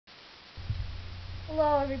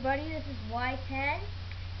Hello everybody, this is Y10,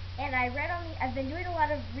 and I've been doing a lot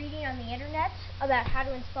of reading on the internet about how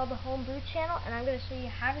to install the Homebrew channel, and I'm going to show you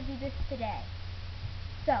how to do this today.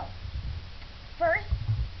 So, first,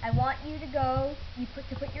 I want you to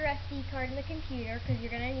put your SD card in the computer, because you're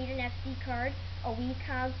going to need an SD card, a Wii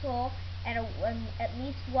console, and at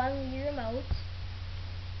least one Wii remote.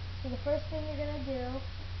 So the first thing you're going to do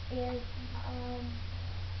is,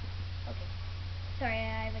 okay. Sorry,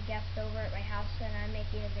 I have a guest over at my house and I'm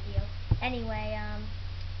making a video. Anyway,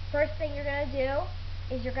 first thing you're going to do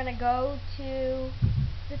is you're going to go to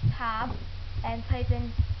the top and type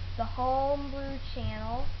in the Homebrew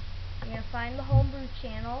channel. You're going to find the Homebrew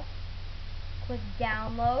channel, click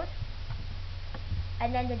download,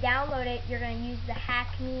 and then to download it, you're going to use the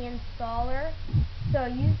Hackme installer. So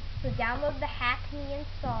download the Hackme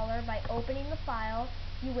installer by opening the file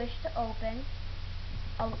you wish to open.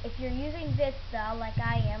 If you're using Vista, like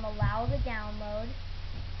I am, allow the download.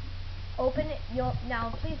 Open it.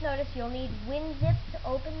 Now, please notice you'll need WinZip to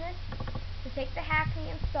open this. So take the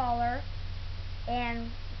Hackme installer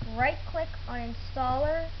and right-click on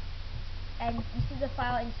installer, and you see the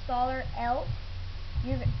file installer else.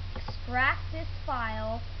 You extract this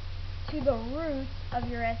file to the root of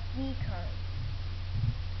your SD card.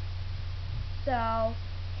 So,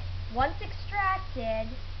 once extracted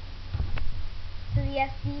to the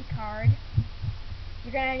SD card,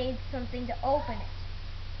 you're going to need something to open it.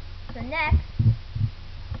 So next,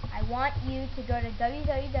 I want you to go to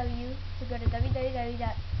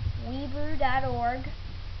www.webrew.org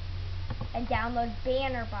and download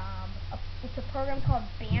Banner Bomb. It's a program called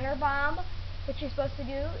Banner Bomb. What you're supposed to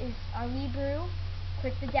do is on Homebrew,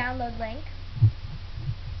 click the download link,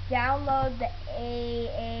 download the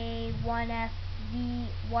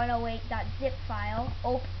AA1FV108.zip file,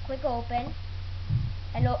 click open.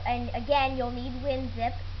 And again, you'll need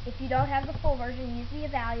WinZip. If you don't have the full version, use the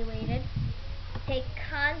evaluated. Take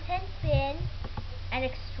content bin and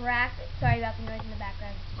extract it. Sorry about the noise in the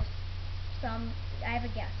background. It's just I have a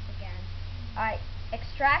guest again. Alright,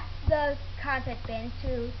 extract the content bin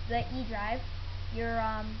to the E drive, your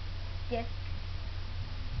disk.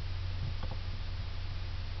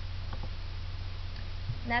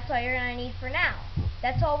 And that's all you're going to need for now.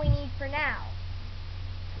 That's all we need for now.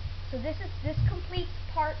 So this completes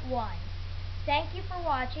part 1. Thank you for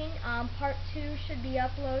watching. Part 2 should be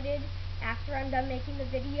uploaded after I'm done making the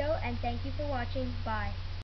video, and thank you for watching. Bye.